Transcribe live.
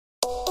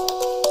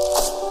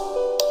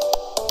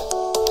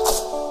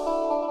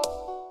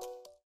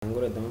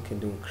dutangure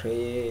donc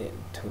créer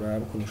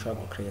turabe ukuntu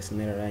ushobora créer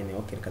Sinarline.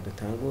 Okay, reka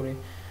dutangure.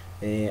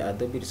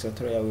 Adobe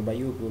Illustrator yawe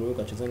bayuguru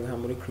ugacuza ngaha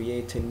muri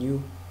create new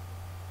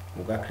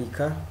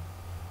ugaklika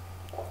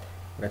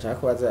gacha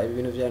kubaza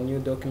ibintu vya new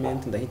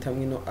document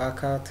ndahitamwe no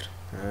A4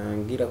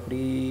 ngira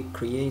kuri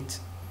create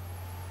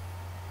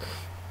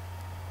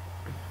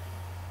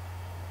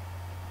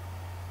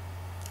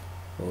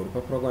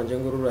urupapuro rwanje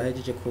ngo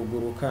rurahejeje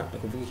kuguruka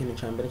kuvuga ikintu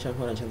ca mbere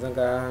cankora ncanza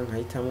ngaha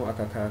nkahitamo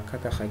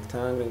aka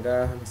rectangle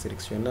ngaha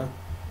nkaselectiona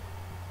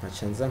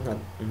nkacanza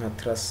nka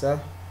tracer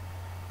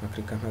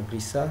nkaklika nka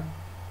glissa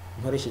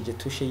nkoresheje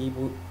touche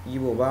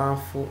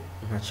y'ibubamfu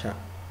nkaca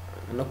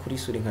no kuri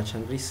suri nkaca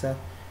glissa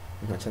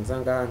nkacanza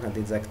ngaha nka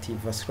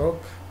desactive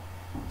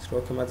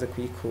stroke maze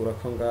kuyikura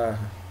ko ngaha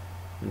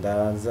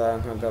ndaza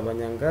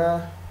nkagabanya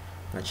ngaha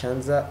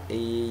nkacanza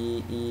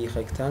i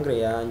rectangle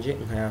yanje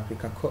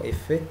nkayaklika ko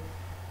effet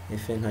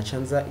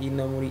nkacanza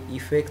ino muri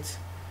effect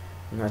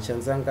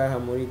nkacanza ngaha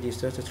muri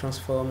distort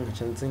transform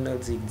nkacanza ino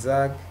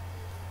zigzag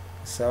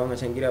sawa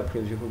nkacangira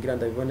preview kugira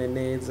ndabibone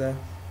neza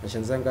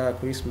nkacanza ngaha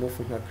kuri smooth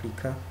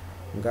nkaklika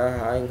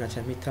ngaha ayi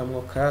nkaca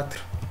mpitamwo 4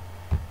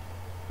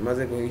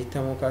 maze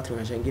guhitamo 4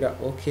 nkacangira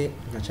okay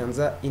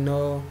nkacanza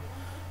ino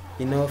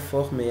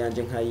forme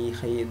yanje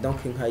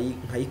donc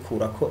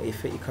nkayikura ko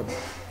effet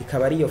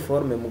ikaba ari yo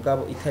forme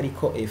mugabo itari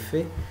ko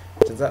effet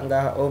nkacanza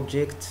ngaha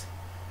object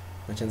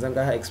nkacanza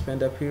ngaha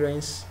expand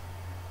appearance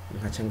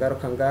nkaca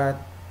ngaruka ngaha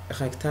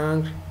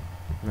rectangle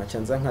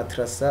nkacanza nka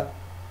tracer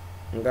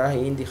ngaha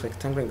yindi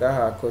rectangle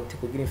ngaha kote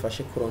kugira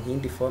imfashe kuronka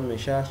indi forme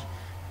nshasha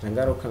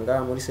ngaruka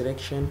ngaha muri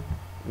selection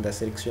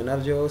ndaselectiona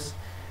vyose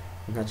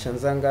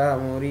nkacanza ngaha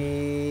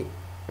muri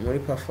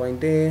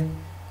pathfinder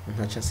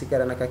nkaca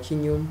nsigarana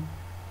kakinyuma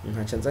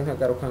nkacanza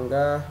nkagaruka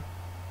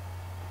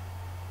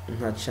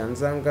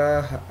nkacanza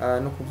ngaha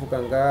no kuvuga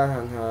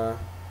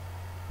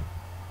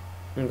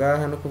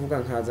ngaha no kuvuga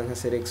nkaza nka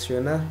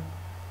selectiona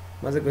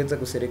maze guheza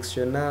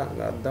guselectiona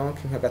donc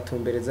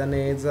nkagatumbereza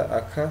neza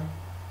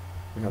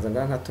nkaza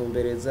ngaha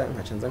nkatumbereza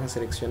nkacanza nka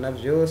selectiona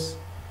vyose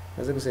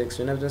maze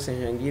guselectiona vyose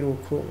nkangira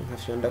uku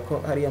nkafyonda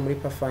ko hariya muri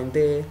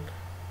pathfinder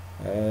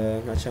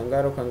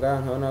nkacangaruka ngaha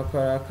nkabona ko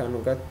ari akantu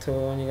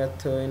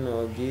gatoyi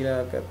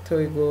nogira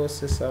gatoyi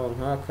gose sawa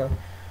nkaka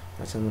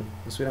nkaca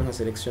nsubira nka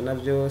selectiona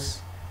vyose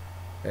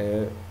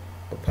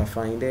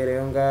pathfinder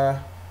rero ngaha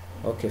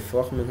okay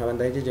forme nkaba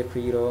ndahejeje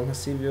kuyironka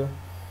sivyo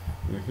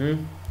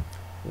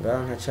ngaha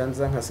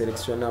nkacanza nka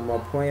selectiona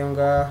amapoint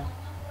ngaha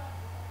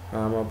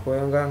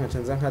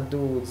nkacanza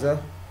nkaduza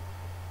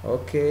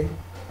okay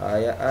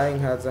aya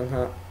nkaza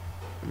nka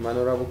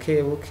manura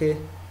buke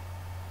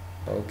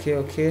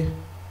okay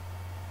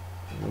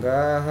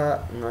ngaha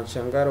nkaca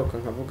ngaruka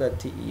nkavuga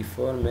ati iyi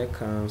forme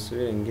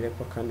kansubire ngire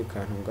ko kandi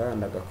kantu ngaha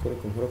ndagakore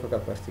ku nkuru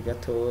kagaparti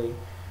gatoyi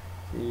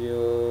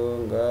iyo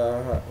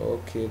ngaha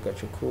okay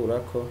gacukura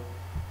ko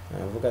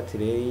navuga ati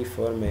rero iyi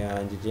forme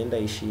yanje je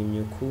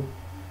ndayishimye uku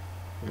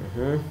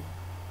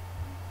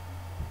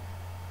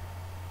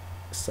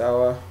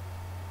sawa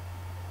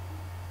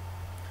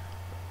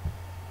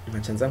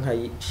nkacanza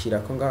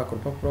nkayishirako ngaha ku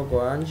rupapuro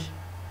rwanje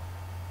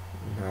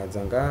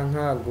nkaza ngaha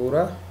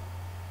nkagura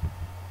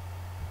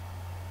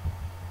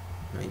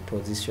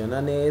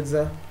nkayipozisiona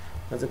neza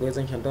maze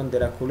guheza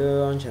nkandondera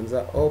couleur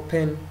ncanza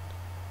open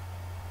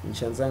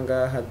ncanza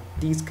ngaha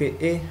disque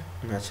E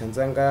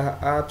nkacanza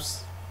ngaha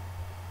apps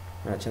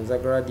nkacanza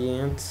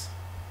gradient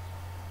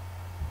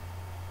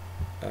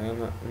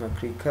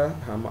nkaklika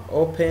hama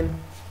open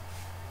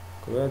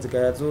couleur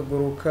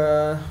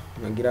zikayazuguruka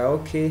nkagira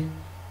okay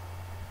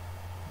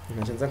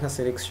nkacanza nka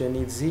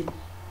selectionize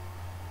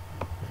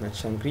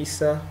nkaca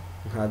glissa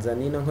nkaza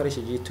nino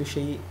nkoresheje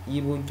itushe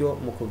y'iburyo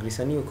mu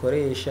kuglissa ni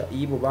ukoresha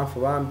y'ibubamfu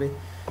bambe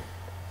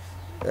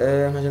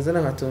nkacanza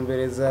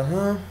nkatumbereza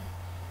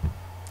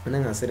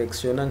nka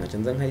selectiona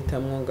nkacanza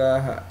nkahitamwo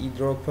ngaha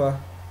eyedropper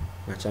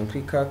nkaca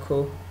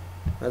nklikako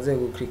maze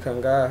guklika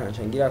ngaha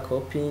nca ngira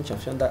copy nca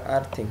mfyonda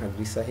alt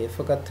nkaglissa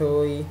hepfo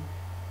gatoyi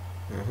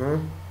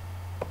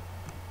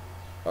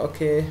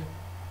okay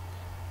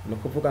no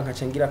kuvuga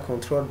nkaca ngira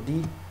control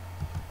D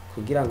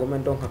kugira ngo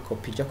mendo nka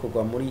copy ja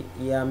kugwa muri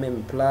ya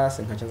meme plus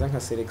nkacanza nka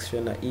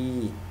selectiona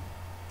iyi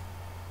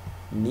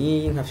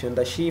ni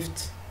nkafyonda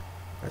shift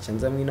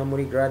nkacanza mwino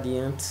muri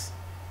gradient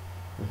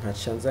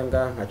nkacanza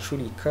ngaha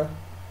nkacurika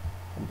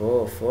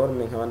bo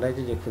forme nkaba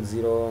ndahejeje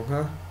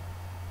kuzironka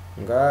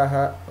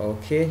ngaha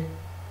okay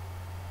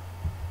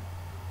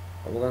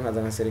ubuga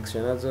nkaza nka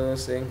selectiona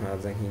zose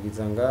nkaza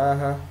nkigiza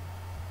ngaha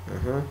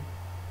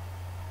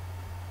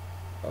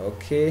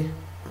okay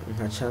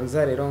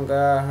nkacanza rero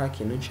ngaha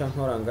kintu nca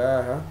nkora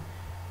ngaha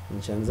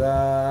ncanza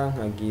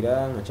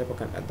nkagira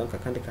nkacapa donc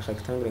kandi ka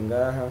rectangle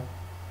ngaha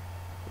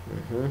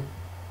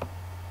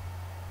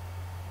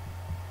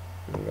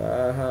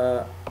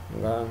ngaha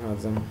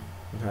nkaza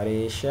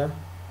nkaresha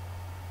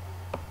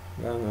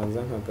ngaha nkaza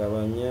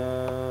nkagabanya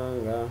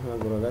ngaha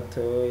nkagura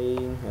gatoyi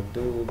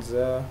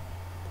nkaduza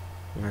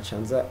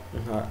nkacanza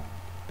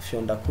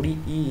fyonda kuri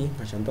i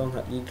nkacanza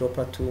nka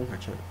eyedropper 2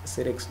 nkaca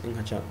select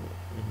nkaca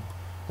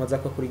nkoza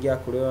ko kuri rya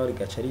couleur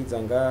rigaca riza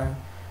ngaha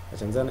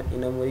nkaca nzana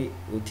ino muri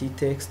outil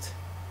text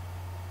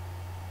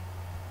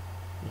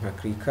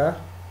nkaklika,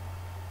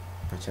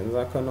 nkaca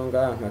nza kano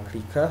ngaha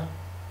nkaklika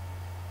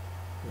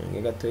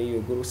nge gato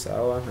yuguru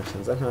sawa, nkaca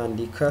nza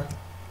nkandika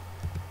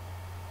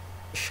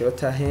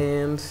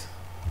shorthand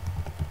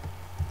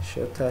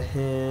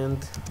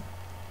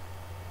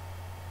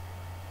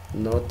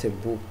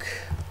notebook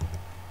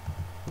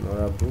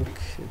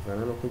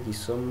ivana no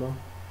kugisoma,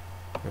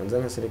 nkaza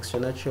nka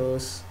selectiona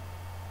cyose,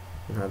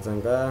 nkaza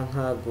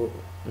ngaha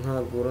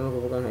nkagura no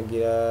kuvuga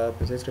nkagira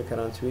peut-être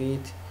 48,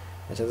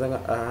 nkaca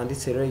nza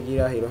ahanditse rero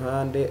igira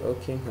iruhande,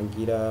 okay,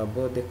 nkagira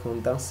border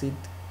condensed,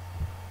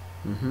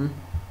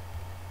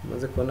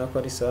 maze kubona ko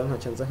ari sawa,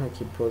 nkaca nza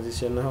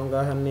nkakiposition aho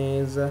ngaha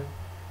neza,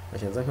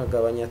 nkaca nza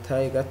nkagabanya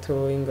taille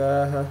gatoyi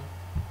ngaha,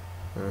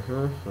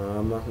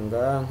 hama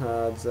ngaha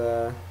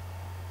nkaza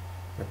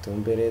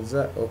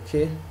ngatumbereza,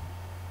 okay,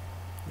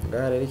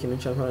 ngaha rero ikintu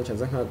nca nkora nca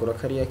nza nkagura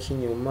kariya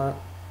k'inyuma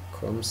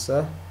comme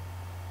ça,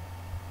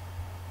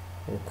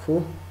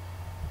 uku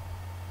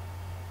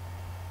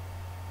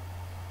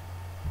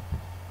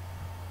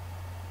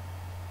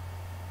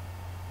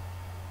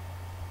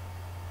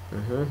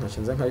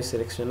nkaca nza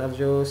nkabiselectiona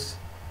byose,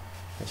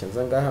 nkaca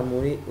nza ngaha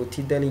muri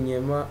outil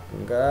d'alignement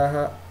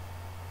ngaha,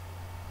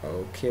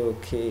 okay,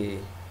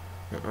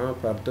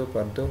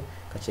 pardon,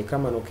 kaciye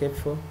kamanuka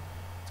epfo,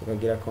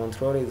 tukagira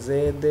control Z,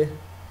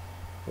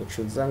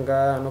 ucuza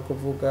ngaha no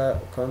kuvuga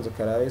ukanza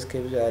ukaraba eske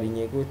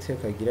byarinye gute,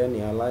 ukagira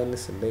ni align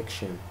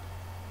selection,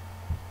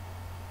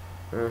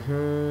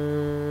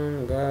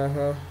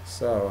 ngaha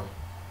sawa,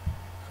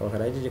 kaba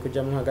karageje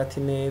kujyamo hagati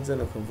neza,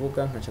 no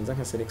kuvuga nkaca nza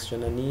nka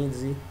selectiona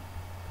nizi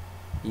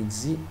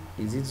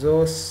izi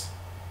zose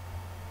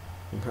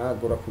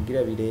nkagura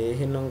kugira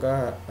birehe no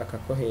ngaha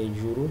akako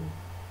hejuru,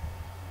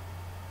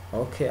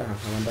 okay, aha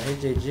nkaba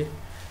ndahejeje,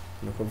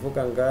 no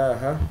kuvuga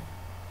ngaha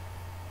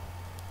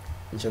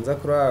ncanza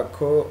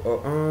kurako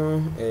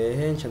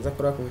ncanza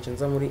kurako,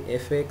 ncanza muri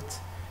effect,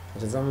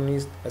 ncanza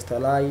muri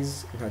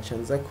stylize,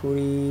 ncanza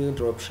kuri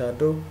drop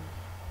shadow,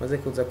 maze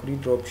kuza kuri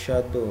drop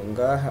shadow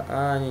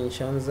ngaha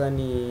ncanza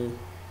ni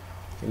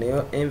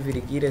nayo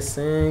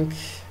 1,5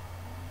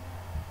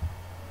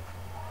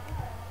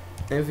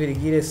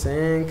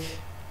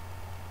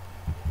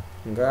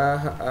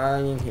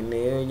 ngaha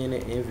nkeneyo nyene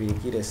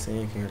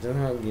 1,5, nkaca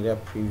nkagira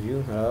preview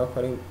nkaraba ko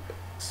ari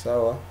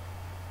sawa,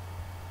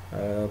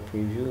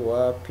 preview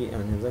wapi,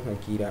 nkaza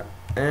nkagira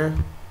 1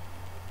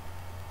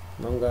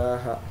 no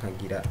ngaha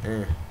nkagira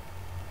 1,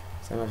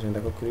 sanga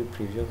nshonda ko kuri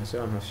preview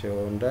nkasura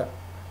nkafyonda,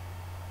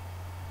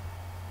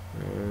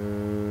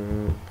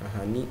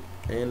 aha ni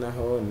 1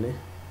 nahone,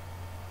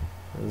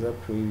 nza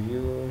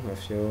preview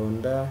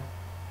nkafyonda,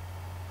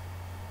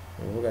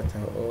 uvuga ati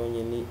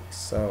onye ni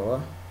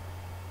sawa,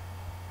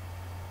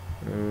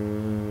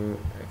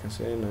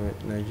 akasore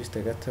na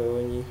juste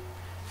gatonyi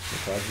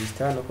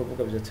ukavista no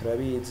kuvuga byo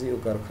turabizi,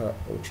 ugaruka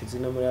ucize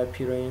no muri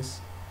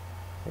appearance,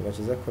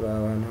 ugaciza kuraba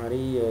abantu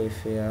hari iyo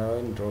effet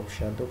yawe drop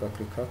shadow,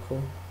 ugaklikako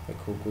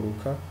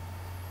ikuguruka,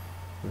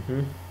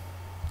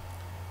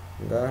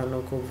 ngaha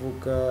no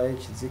kuvuga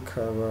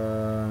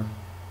ikizikaba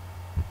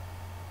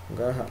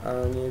ngaha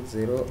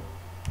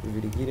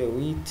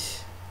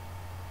 0,8,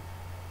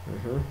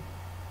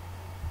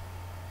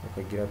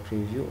 ukagira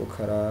preview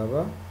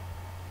ukaraba,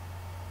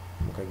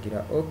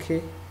 ukagira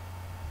okay,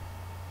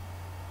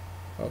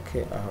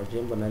 aho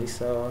je mbona ari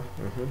sawa,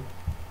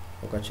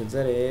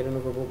 ugacuza rero no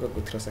kuvuga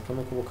gutrasa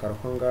kama kubukara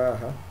ko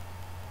ngaha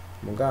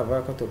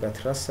mugava ko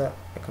tugatrasa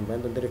akamba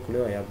ndondere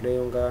couleur ya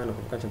bleu ngaha, no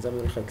kuvuga ncanza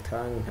muri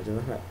rectangle, nkaje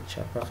nka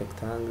chapa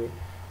rectangle,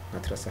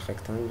 nkatrasa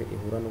rectangle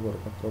ihura n'ubwo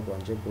rupapuro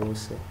rwanje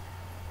bwose,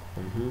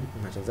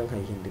 nkacanza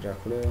nkayihindurira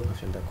couleur,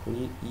 nkafyonda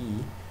kuri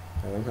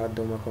nka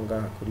doma ko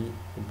ngaha kuri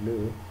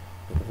bleu,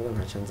 no kuvuga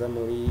nkacanza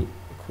muri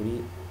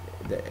kuri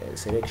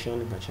selection,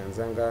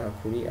 nkacanza ngaha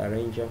kuri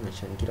arranger,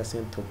 nkacangira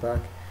center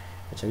back,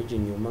 nkaca bije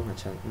inyuma,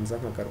 nkacanza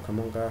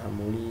nkagarukamo ngaha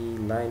muri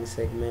line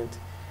segment,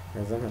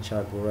 nkaza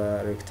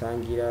nkacagura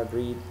rectangular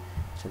grid,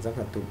 nkacanza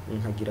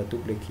nkagira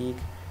double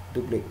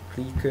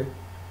click,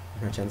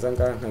 nkacanza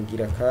ngaha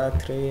nkagira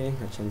 4,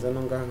 nkacanza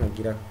no ngaha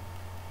nkagira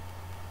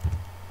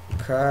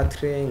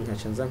 4,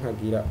 nkacanza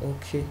nkagira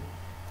okay,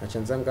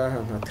 nkacanza ngaha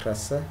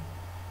nkatrasa,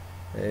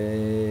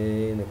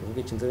 no kuvuga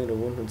ikinzanira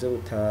ubuntu ze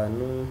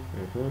butanu,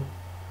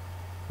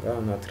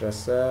 ngaha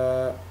nkatrasa,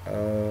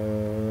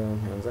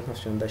 nkanza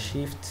nkafyonda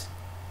shift,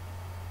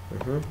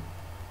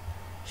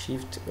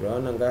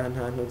 urabona ngaha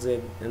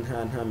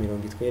nta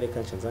mirongo itwereka,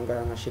 ncanza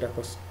ngaha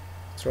nkashirako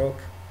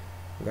stroke,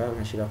 ngaha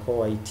nkashirako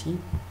white,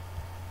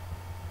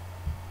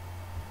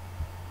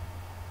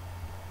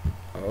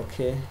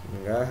 okay,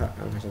 ngaha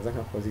nkacanza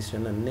nka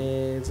positiona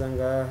neza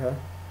ngaha,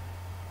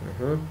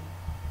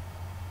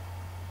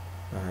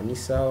 aha ni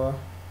sawa,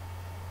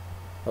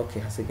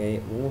 okay, hasigaye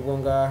ubwo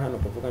ngaha no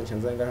kuvuga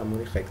ncanza ngaha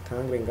muri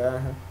rectangle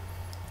ngaha,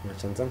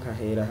 nkacanza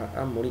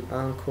nkahera muri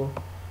anko,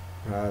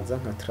 nkaza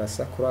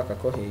nkatrasa kuri aka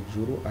ko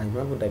hejuru, aho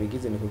impamvu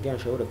ndabigize ni kugira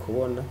nshobore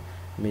kubona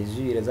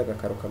mesure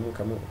z'agakaro kamwe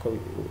uko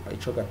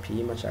ico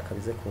gapima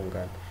cyakabize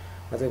kungana,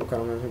 maze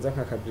gukaronka nkaza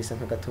nkakagrisa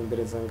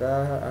nkagatumbereza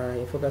ngaha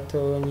hepfo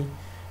gatonyi.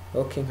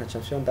 Okay, nkaca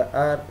mfyonda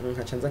R,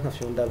 nkaca nza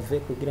nkafyonda V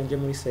kugira nje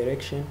muri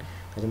selection,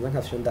 nkaca nza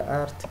nkafyonda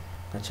Alt,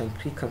 nkaca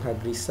click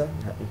nkagrisa,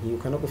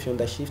 nkiyuka no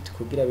gufyonda Shift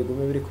kugira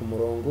bigume biri ku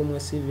murongo umwe,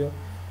 sivyo?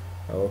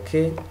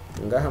 Okay,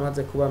 ngaha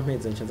maze kuba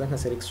mpeze nca nza nka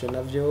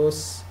selectiona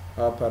vyose.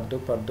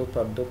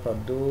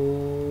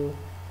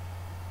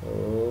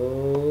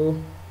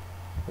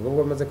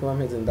 Ubwo maze kuba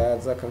mpeze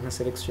ndaza nka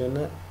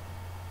selectiona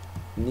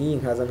ni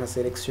nkaza nka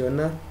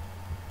selectiona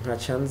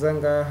nkaca nza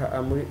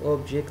ngaha muri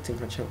object,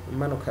 nkaca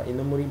manuka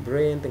ino muri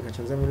blend,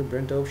 nkaca nza muri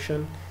blend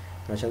option,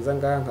 nkaca nza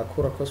ngaha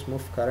nkakura ko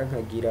smooth color,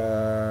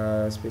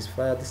 nkagira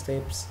specified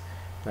steps,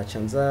 nkaca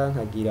nza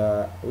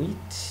nkagira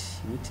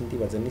width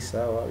ndibaza ni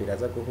sawa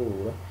biraza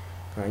guhura,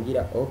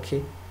 nkangira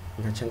okay,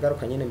 nkaca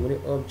ngaruka nyene muri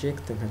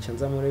object, nkaca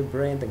nza muri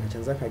blend, nkaca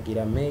nza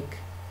nkagira make.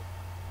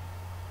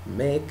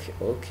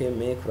 Okay,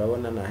 make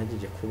urabona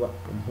nahejeje kuba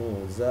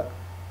mpuza.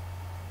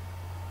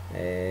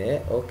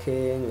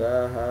 Okay,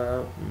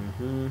 ngaha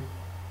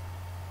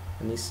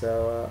ni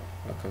sawa,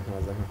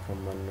 akankaza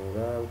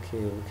nkakamanura uke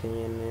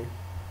nyene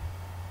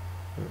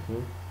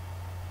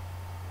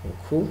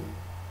uku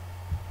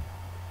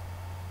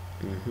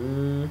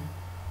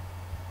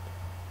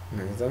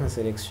nkaza nka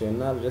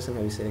selectiona byose,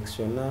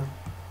 nkabiselectiona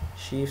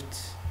Shift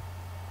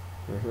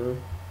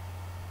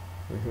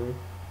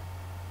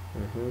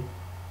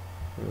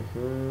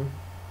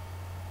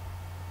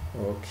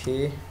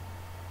okay,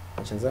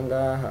 nkaca nza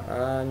ngaha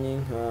anye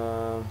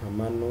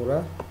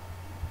nkamanura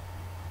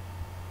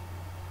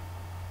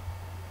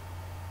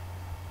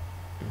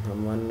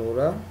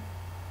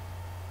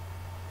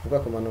vuga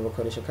kumanura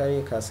ukoresha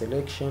kari ka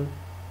selection.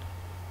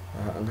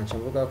 Nkaca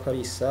mvuga ko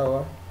ari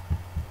sawa,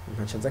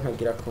 nkaca nza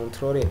nkagira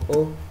control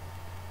O,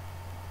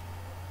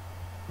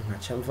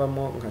 nkaca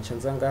mvamo, nkaca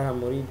nza ngaha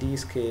muri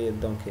disk,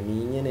 donc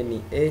ni nyene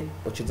ni E,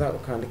 uciza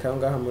ukandika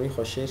ngaha muri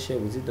recherche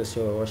uzi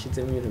dossier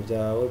washizemo ibintu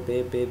byawe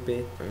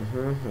BBB.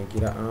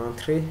 Nkagira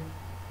entrée.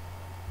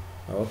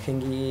 Okay,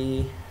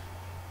 ngi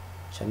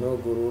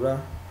chanogurura,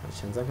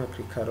 nkaca nza nka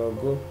click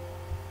logo.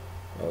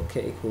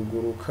 Okay,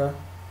 ikuguruka.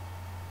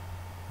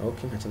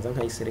 Okay, nkaca nza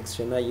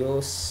nkayiselectiona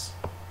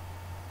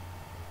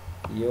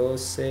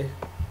yose,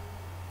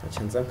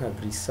 nkaca nza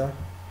nkagrisa,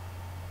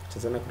 nkaca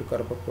nza kuri kwa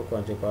rupapuro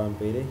kwanje kwa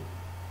mbere,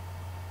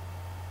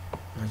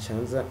 nkaca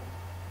nza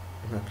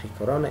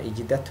nkaklik urabona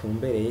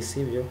igidatumbereye,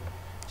 sivyo?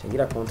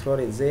 Ngira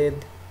control Z,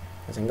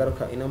 nkaca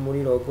ngaruka ino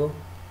muri logo,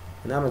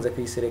 namaze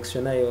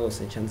kuyiselectiona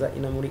yose, nkaca nza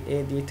ino muri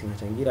edit,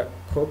 nkaca ngira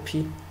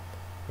copy,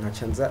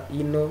 nkaca nza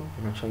ino,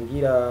 nkaca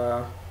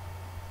ngira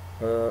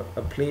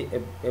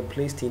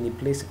paste in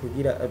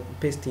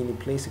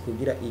place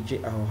kugira ije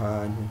aho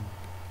hantu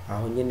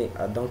aho nyene,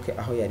 donc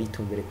aho yari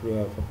tumbere kuri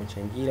wapfa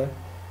ncangira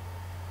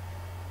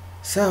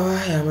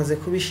sawa. Yamaze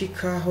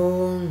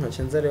kubishikaho,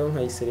 nkaca nza rero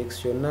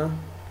nkayiselectiona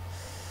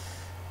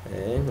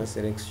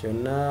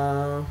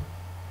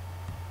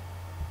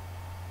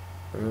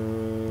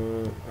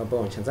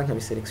nca nza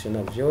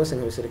nkabiselectiona byose,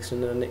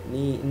 nkabiselectiona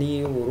ni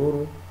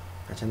y'ubururu,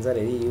 nkaca nza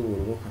rero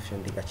y'ubururu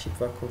nkafyonda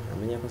igacivako,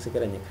 nkamenya ko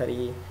nsigaranye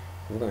kari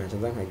kuvuga. Nkaca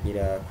nza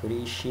nkagira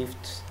kuri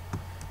shift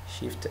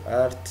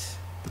Alt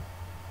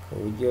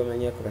uburyo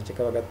menya ko gace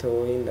kaba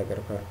gatoyi,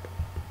 ndagaruka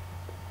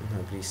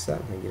nkagrisa,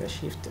 nkagira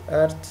Shift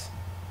Alt.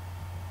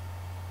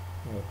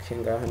 Okay,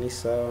 ngaha ni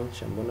sawa,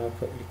 nca mbona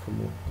ko iri ku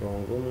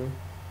murongo umwe.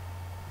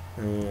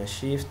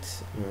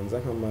 Shift nza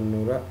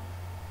nkamanura,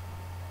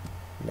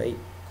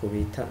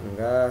 ndayikubita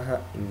ngaha.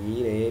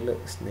 Ngiyi rero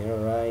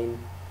Sinarline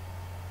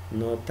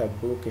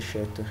Notebook,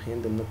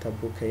 shorthand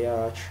notebook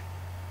yacu,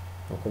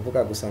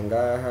 ukuvuga gusa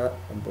ngaha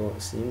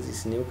sinzi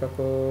sinibuka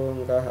ko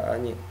ngaha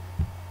anye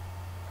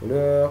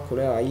couleur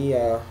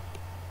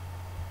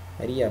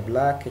ari ya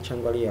black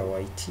cyangwa ari ya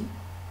white,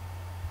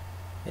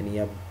 yani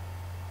ya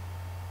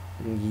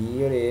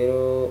ngiyo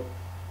rero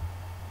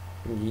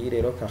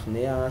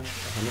carnet yacu.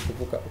 Aha no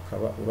kuvuga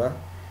ukaba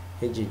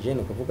urahejeje,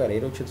 no kuvuga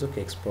rero ucuza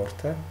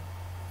exporta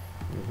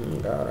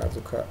ngaha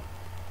urazuka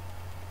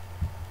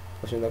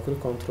kuri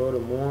control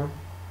moins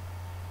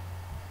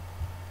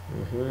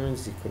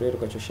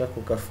zikorerwa cyo shaka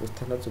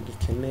ugafuta nazo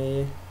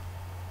gikeneye.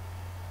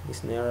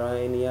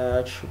 Sinarline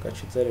yacu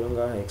ugacuza rero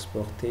ngaha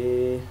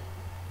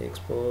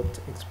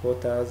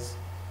exporters,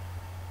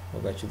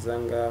 ugacuza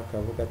ngaha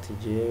akavuga ati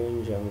jewe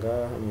nja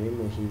ngaha muri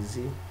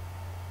muhizi,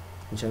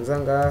 nca nza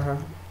ngaha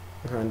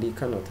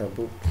nkandika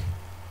notebook,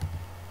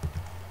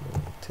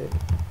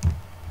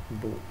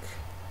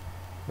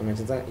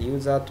 nkaca nza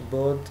use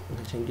artboard,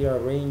 nkaca ngira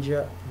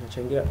ranger,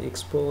 nkaca ngira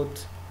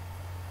export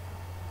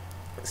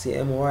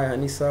CMY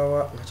hani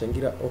sawa, nkaca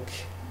ngira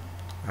okay.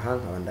 Aha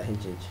nkaba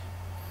ndahejeje.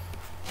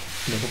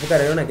 Ni kuvuga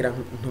rero nagira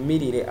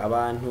ntumirire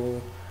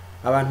abantu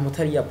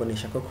mutari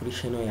yabonesha ko kuri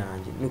channel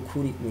yanjye,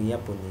 n'ukuri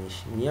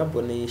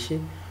mwiyaboneshe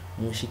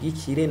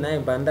mushigikire, naye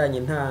mbandanye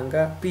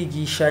ntanga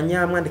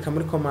kwigishanya, mwandika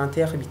muri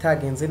commentaire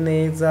bitagenze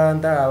neza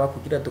ndaba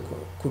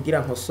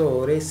kugira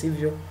nkosore,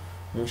 sivyo?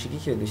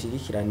 Mushigikire,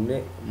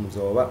 dushigikirane,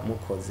 muzoba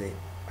mukoze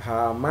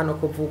hama no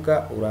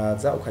kuvuga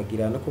uraza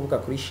ukagira no kuvuga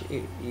kuri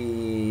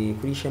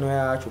channel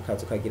yacu,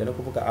 ukaza ukagira no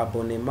kuvuga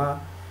abonnement,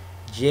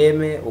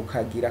 j'aime,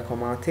 ukagira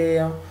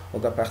commentaire,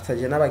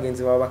 ugapartager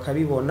n'abagenzi bawe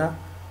bakabibona.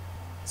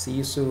 See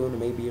you soon,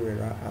 maybe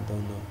I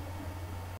don't know.